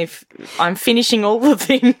constantly, I'm finishing all the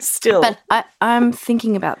things still. But I'm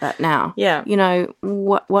thinking about that now. Yeah.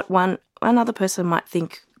 What one other person might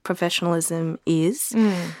think professionalism is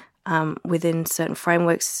within certain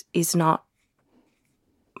frameworks is not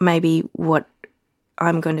maybe what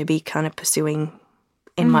I'm going to be kind of pursuing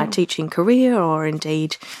in my teaching career, or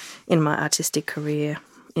indeed in my artistic career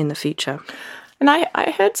in the future. And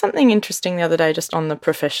I heard something interesting the other day just on the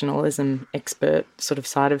professionalism expert sort of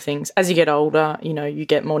side of things. As you get older, you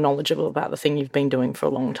get more knowledgeable about the thing you've been doing for a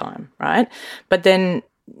long time, right? But then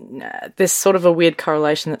there's sort of a weird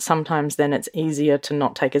correlation that sometimes then it's easier to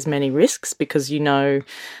not take as many risks because you know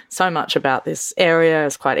so much about this area.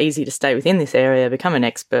 It's quite easy to stay within this area, become an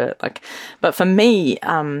expert. But for me,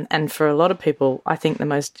 and for a lot of people, I think the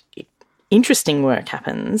most interesting work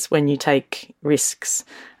happens when you take risks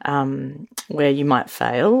where you might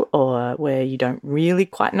fail or where you don't really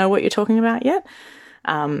quite know what you're talking about yet.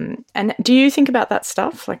 And do you think about that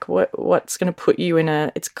stuff? Like what's going to put you in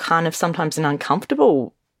it's kind of sometimes an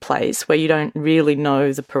uncomfortable place where you don't really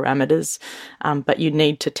know the parameters, but you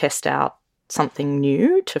need to test out something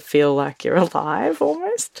new to feel like you're alive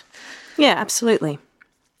almost. Yeah, absolutely.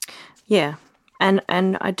 Yeah. And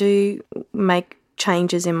I do make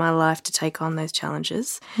changes in my life to take on those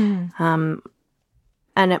challenges. And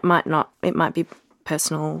it might be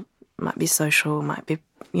personal, might be social, might be,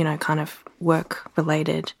 kind of work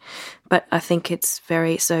related. But I think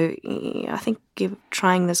I think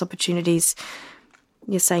trying those opportunities,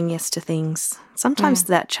 you're saying yes to things. Sometimes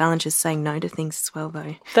that challenge is saying no to things as well,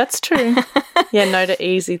 though. That's true. Yeah, no to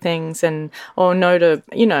easy things or no to,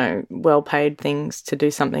 well-paid things to do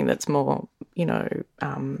something that's more,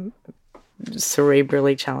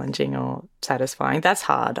 cerebrally challenging or satisfying. That's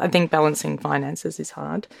hard. I think balancing finances is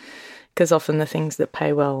hard because often the things that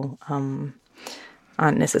pay well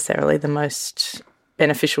aren't necessarily the most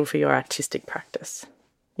beneficial for your artistic practice,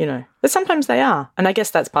 But sometimes they are. And I guess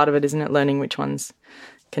that's part of it, isn't it? Learning which ones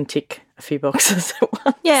can tick a few boxes at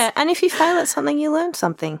once. Yeah, and if you fail at something, you learn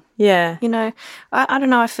something. Yeah. I don't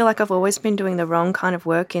know, I feel like I've always been doing the wrong kind of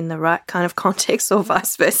work in the right kind of context or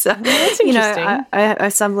vice versa. That's interesting. I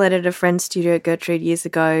subletted a friend's studio at Gertrude years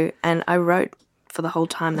ago and I wrote for the whole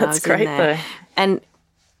time that I was in there. Though.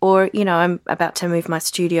 I'm about to move my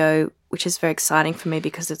studio, which is very exciting for me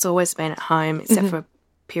because it's always been at home except for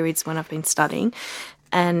periods when I've been studying.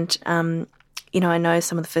 And, I know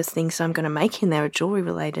some of the first things I'm going to make in there are jewellery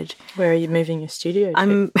related. Where are you moving your studio to?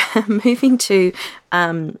 I'm moving to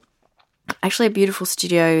actually a beautiful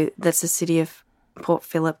studio that's the City of Port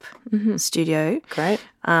Phillip studio. Great.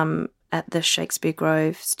 At the Shakespeare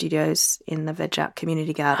Grove Studios in the Veg Out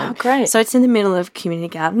Community Garden. Oh, great. So it's in the middle of Community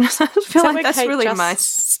Garden. So I feel like that's really my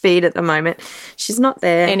speed at the moment. She's not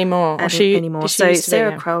there anymore. Anymore. So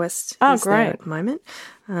Sarah Crowist is there at the moment.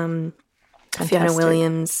 Fiona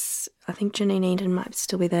Williams. I think Janine Eden might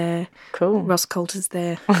still be there. Cool. Ross Coulter's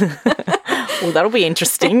there. Well, that'll be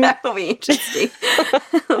interesting. That'll be interesting.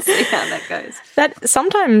 We'll see how that goes. That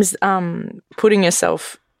sometimes putting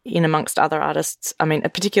yourself in amongst other artists, I mean,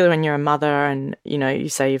 particularly when you're a mother and, you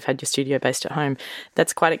say you've had your studio based at home,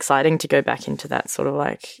 that's quite exciting to go back into that sort of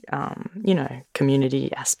like,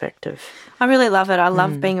 community aspect of... I really love it. I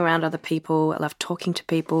love being around other people. I love talking to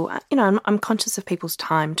people. I'm conscious of people's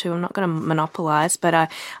time too. I'm not going to monopolise, but I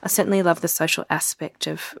certainly love the social aspect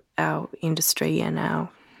of our industry and our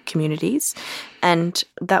communities, and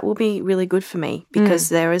that will be really good for me because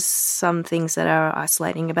there is some things that are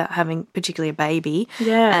isolating about having particularly a baby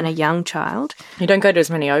and a young child. You don't go to as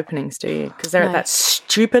many openings, do you? Because they're at that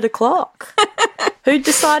stupid o'clock. Who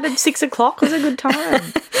decided 6 o'clock was a good time?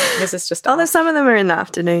 Because it's just... Although some of them are in the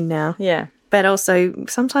afternoon now. Yeah. But also,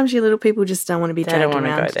 sometimes you little people just don't want to be dragged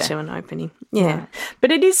around to an opening. Yeah.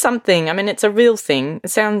 But it is something. I mean, it's a real thing. It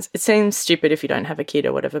seems stupid if you don't have a kid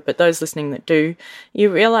or whatever, but those listening that do,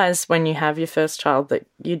 you realise when you have your first child that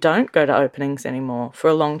you don't go to openings anymore for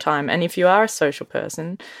a long time. And if you are a social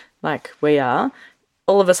person, like we are,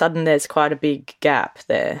 all of a sudden there's quite a big gap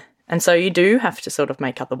there. And so you do have to sort of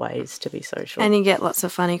make other ways to be social. And you get lots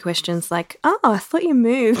of funny questions like, oh, I thought you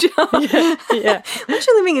moved. Yeah. Aren't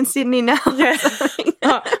you living in Sydney now? Yeah.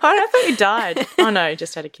 I thought you died. Oh, no,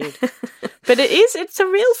 just had a kid. But it's a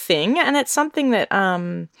real thing, and it's something that,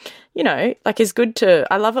 is good to...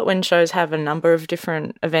 I love it when shows have a number of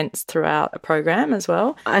different events throughout a program as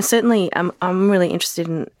well. I certainly I'm really interested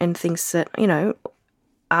in things that,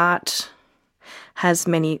 art...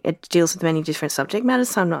 it deals with many different subject matters,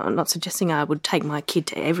 so I'm not suggesting I would take my kid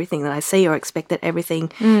to everything that I see or expect that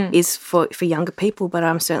everything is for younger people, but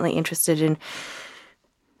I'm certainly interested in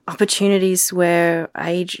opportunities where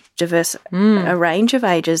diverse, a range of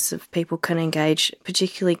ages of people can engage,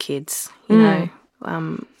 particularly kids. I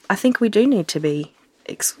think we do need to be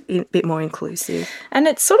a bit more inclusive. And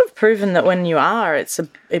it's sort of proven that when you are,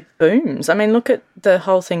 it booms. I mean, look at the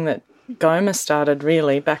whole thing that Goma started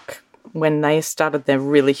really back when they started their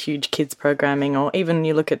really huge kids programming, or even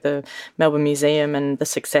you look at the Melbourne Museum and the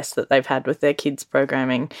success that they've had with their kids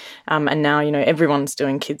programming. And now, everyone's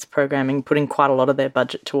doing kids programming, putting quite a lot of their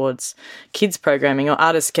budget towards kids programming, or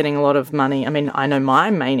artists getting a lot of money. I mean, I know my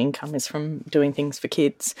main income is from doing things for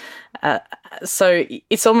kids. So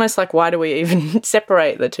it's almost like, why do we even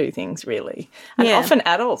separate the two things, really? And often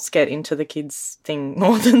adults get into the kids thing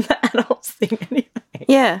more than the adults thing anyway.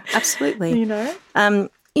 Yeah, absolutely.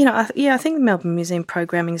 I think the Melbourne Museum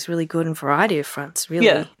programming is really good on a variety of fronts, really.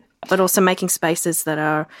 Yeah. But also making spaces that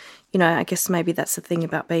are, I guess maybe that's the thing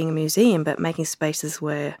about being a museum, but making spaces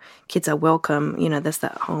where kids are welcome. There's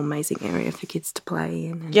that whole amazing area for kids to play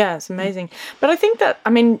in. Yeah, it's amazing. But I think that,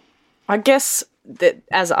 I guess that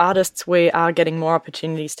as artists we are getting more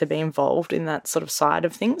opportunities to be involved in that sort of side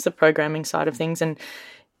of things, the programming side of things. And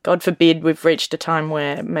God forbid we've reached a time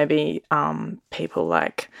where maybe people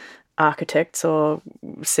like architects or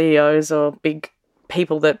CEOs or big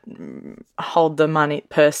people that hold the money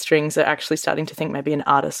purse strings are actually starting to think maybe an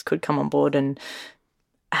artist could come on board and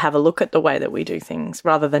have a look at the way that we do things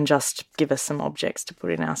rather than just give us some objects to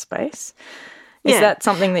put in our space. Is that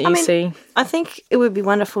something that you see? I think it would be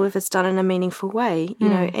wonderful if it's done in a meaningful way. You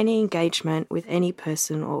know, any engagement with any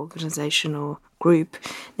person or organisation or group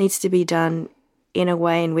needs to be done in a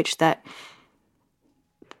way in which that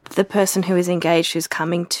the person who is engaged, who's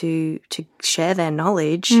coming to share their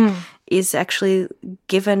knowledge, is actually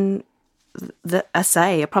given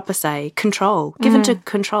a proper say, control, given to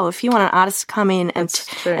control. If you want an artist to come in and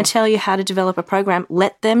tell you how to develop a program,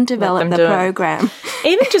 let them develop the program.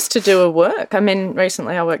 Even just to do a work. I mean,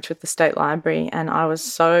 recently I worked with the State Library and I was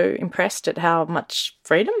so impressed at how much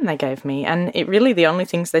freedom they gave me. And it really, the only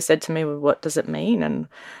things they said to me were, what does it mean? And,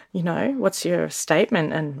 you know, what's your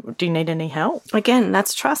statement? And do you need any help? Again,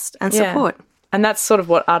 that's trust and support. And that's sort of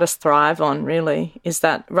what artists thrive on, really, is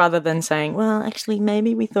that rather than saying, well, actually,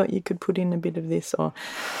 maybe we thought you could put in a bit of this, or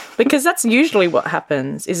because that's usually what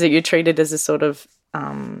happens, is that you're treated as a sort of,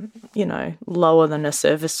 you know, lower than a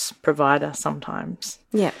service provider sometimes.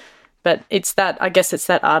 Yeah. But it's that, I guess it's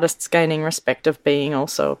that artists gaining respect of being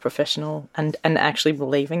also a professional and actually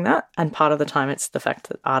believing that. And part of the time it's the fact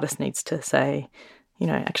that artist needs to say, you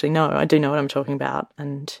know, actually, no, I do know what I'm talking about.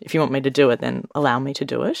 And if you want me to do it, then allow me to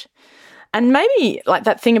do it. And maybe like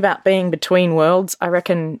that thing about being between worlds, I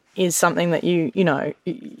reckon is something that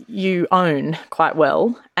you own quite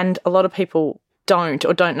well. And a lot of people don't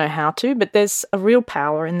know how to, but there's a real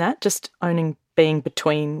power in that, just owning being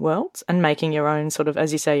between worlds and making your own sort of,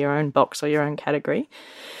 as you say, your own box or your own category.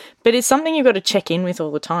 But it's something you've got to check in with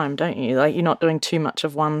all the time, don't you? Like you're not doing too much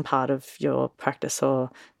of one part of your practice,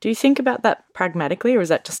 or do you think about that pragmatically, or is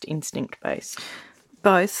that just instinct-based?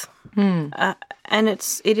 Both. And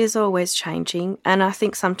it is always changing. And I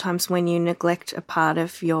think sometimes when you neglect a part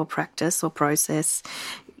of your practice or process,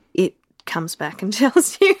 it comes back and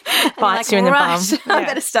tells you, bites you in the bum. I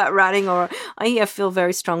better start writing, or I feel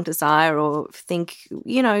very strong desire, or think,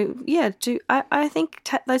 I think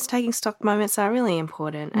those taking stock moments are really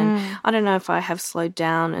important. And I don't know if I have slowed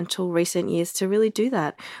down until recent years to really do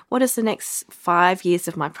that. What is the next 5 years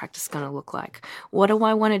of my practice going to look like? What do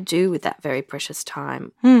I want to do with that very precious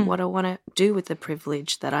time? What do I want to do with the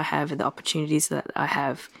privilege that I have and the opportunities that I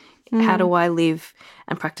have? How do I live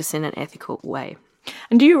and practice in an ethical way?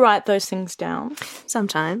 And do you write those things down?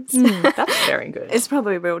 Sometimes. That's very good. It's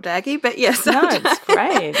probably real daggy, but yes. No, it's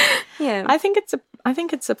great. Yeah. I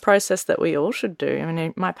think it's a process that we all should do. I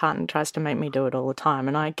mean, my partner tries to make me do it all the time,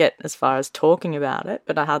 and I get as far as talking about it,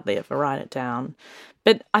 but I hardly ever write it down.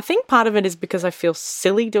 But I think part of it is because I feel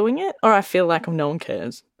silly doing it, or I feel like, no one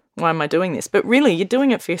cares. Why am I doing this? But really, you're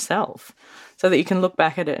doing it for yourself so that you can look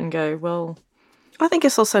back at it and go, well, I think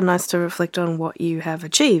it's also nice to reflect on what you have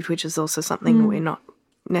achieved, which is also something we're not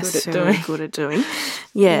necessarily good at doing.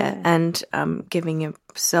 Yeah, and giving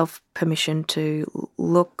yourself permission to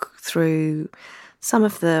look through some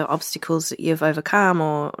of the obstacles that you've overcome,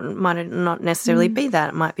 or it might not necessarily be that.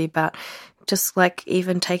 It might be about just like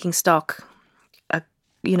even taking stock.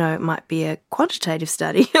 It might be a quantitative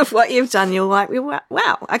study of what you've done. You're like,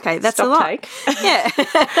 wow, okay, that's stock a lot. Take. Yeah.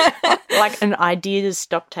 Like an ideas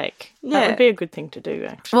stock take. Yeah. That would be a good thing to do,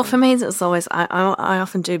 actually. Well, for me, it's always, I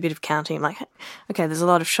often do a bit of counting. Like, okay, there's a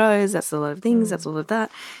lot of shows, that's a lot of things, that's all of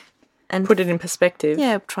that. And put it in perspective.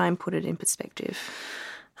 Yeah, try and put it in perspective.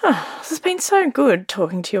 Oh, this has been so good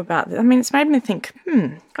talking to you about this. I mean, it's made me think,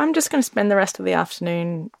 I'm just going to spend the rest of the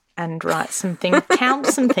afternoon and write some things, count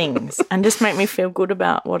some things, and just make me feel good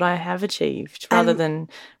about what I have achieved rather than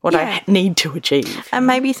what I need to achieve. And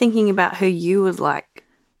maybe thinking about who you would like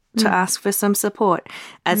to ask for some support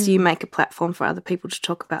as you make a platform for other people to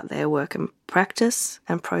talk about their work and practice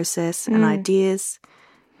and process and ideas.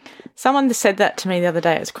 Someone said that to me the other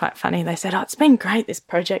day. It was quite funny. They said, it's been great, this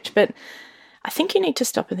project, but I think you need to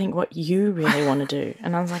stop and think what you really want to do.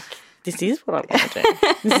 And I was like, this is what I want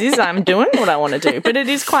to do. I'm doing what I want to do. But it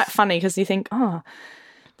is quite funny because you think,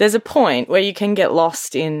 there's a point where you can get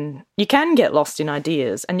lost in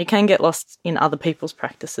ideas, and you can get lost in other people's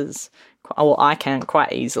practices. Well, I can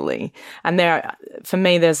quite easily. And for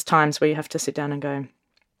me, there's times where you have to sit down and go,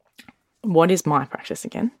 what is my practice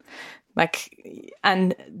again?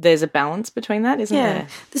 And there's a balance between that, isn't there?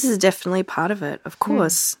 This is definitely part of it, of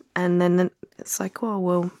course. And then it's like,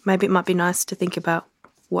 well, maybe it might be nice to think about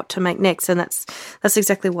what to make next, and that's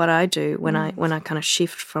exactly what I do when I kind of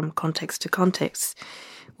shift from context to context.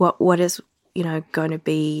 What is going to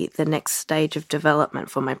be the next stage of development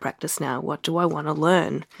for my practice now? What do I want to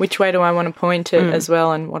learn? Which way do I want to point it as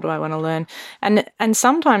well, and what do I want to learn? And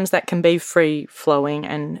sometimes that can be free-flowing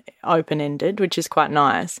and open-ended, which is quite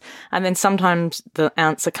nice. And then sometimes the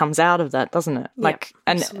answer comes out of that, doesn't it?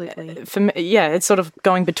 Absolutely. For me, it's sort of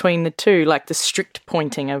going between the two, like the strict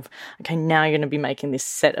pointing of, okay, now you're going to be making this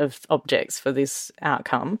set of objects for this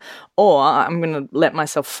outcome, or I'm going to let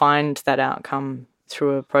myself find that outcome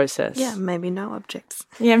through a process. Yeah, maybe no objects.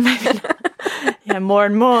 Yeah, maybe. Yeah, more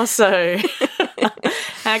and more so.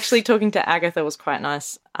 Actually, talking to Agatha was quite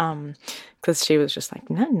nice because she was just like,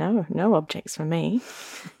 no objects for me.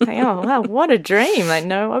 Like, oh, wow, what a dream, like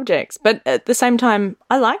no objects. But at the same time,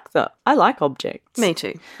 I like objects. Me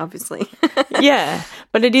too, obviously. Yeah,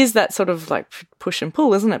 but it is that sort of like push and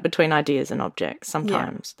pull, isn't it, between ideas and objects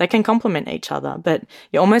sometimes. Yeah. They can complement each other, but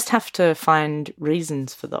you almost have to find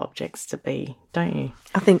reasons for the objects to be, don't you?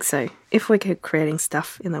 I think so. If we're creating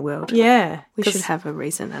stuff in the world, we should have a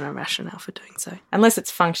reason and a rationale for doing so. Unless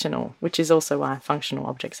it's functional, which is also why functional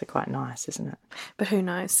objects are quite nice, isn't it? But who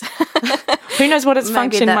knows? Who knows what its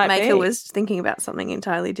function might be? Maybe that maker was thinking about something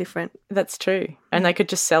entirely different. That's true. And they could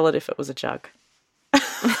just sell it if it was a jug.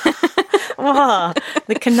 Wow,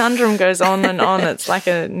 the conundrum goes on and on. It's like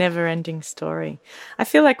a never-ending story. I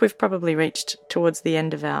feel like we've probably reached towards the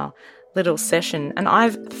end of our little session, and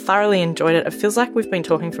I've thoroughly enjoyed it. It feels like we've been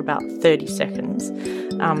talking for about 30 seconds.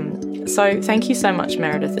 So thank you so much,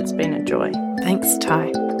 Meredith. It's been a joy. Thanks,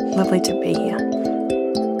 Ty. Lovely to be here.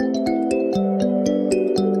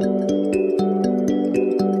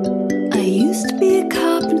 I used to be a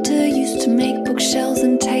carpenter, used to make bookshelves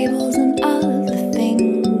and tables and other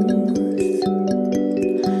things.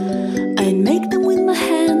 I'd make them with my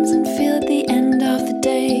hands and feel at the end of the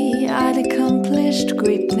day I'd accomplished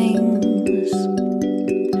great things.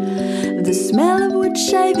 The smell of wood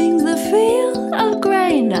shavings, the feel of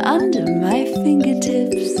grain under my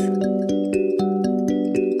fingertips,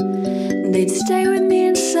 they'd stay with me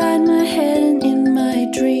inside my head and in my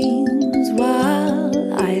dreams while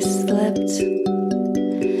I slept.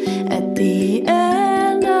 At the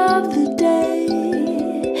end of the day,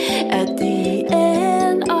 at the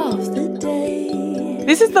end of the day.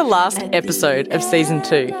 This is the last episode of Season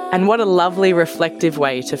 2, and what a lovely reflective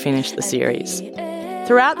way to finish the series.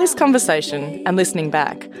 Throughout this conversation and listening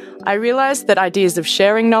back, I realised that ideas of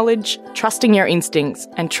sharing knowledge, trusting your instincts,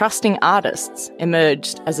 and trusting artists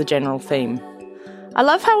emerged as a general theme. I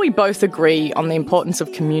love how we both agree on the importance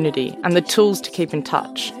of community and the tools to keep in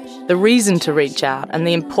touch, the reason to reach out, and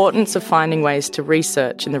the importance of finding ways to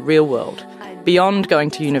research in the real world, beyond going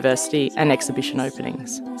to university and exhibition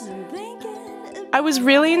openings. I was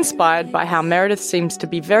really inspired by how Meredith seems to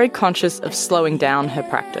be very conscious of slowing down her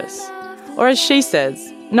practice. Or as she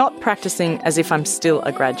says, not practicing as if I'm still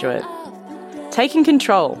a graduate. Taking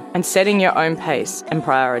control and setting your own pace and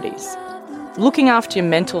priorities. Looking after your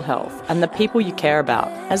mental health and the people you care about,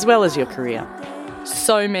 as well as your career.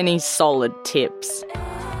 So many solid tips.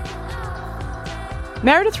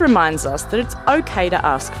 Meredith reminds us that it's okay to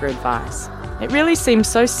ask for advice. It really seems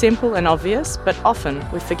so simple and obvious, but often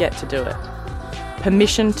we forget to do it.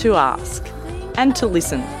 Permission to ask and to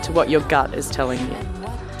listen to what your gut is telling you.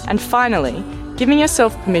 And finally, giving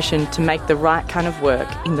yourself permission to make the right kind of work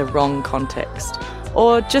in the wrong context,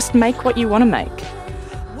 or just make what you want to make.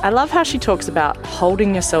 I love how she talks about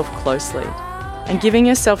holding yourself closely and giving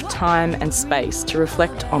yourself time and space to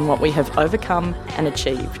reflect on what we have overcome and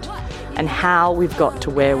achieved, and how we've got to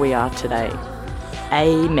where we are today.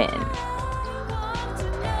 Amen.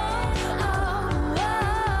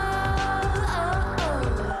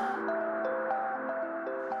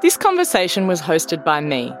 This conversation was hosted by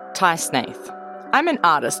me, Ty Snaith. I'm an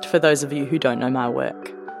artist, for those of you who don't know my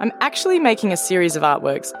work. I'm actually making a series of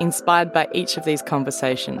artworks inspired by each of these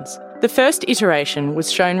conversations. The first iteration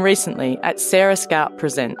was shown recently at Sarah Scout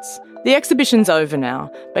Presents. The exhibition's over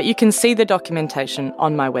now, but you can see the documentation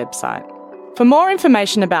on my website. For more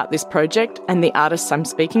information about this project and the artists I'm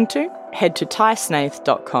speaking to, head to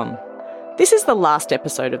tysnaith.com. This is the last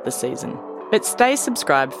episode of the season, but stay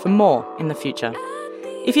subscribed for more in the future.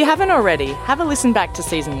 If you haven't already, have a listen back to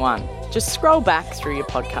Season 1. Just scroll back through your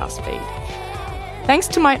podcast feed. Thanks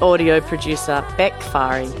to my audio producer, Beck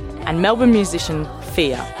Fari, and Melbourne musician,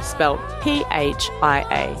 Phia, spelled Phia,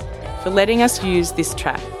 for letting us use this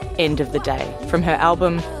track, End of the Day, from her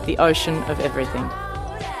album, The Ocean of Everything.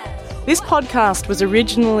 This podcast was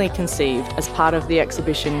originally conceived as part of the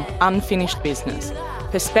exhibition Unfinished Business,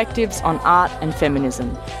 Perspectives on Art and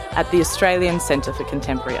Feminism at the Australian Centre for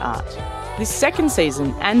Contemporary Art. This second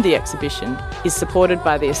season and the exhibition is supported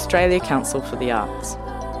by the Australia Council for the Arts.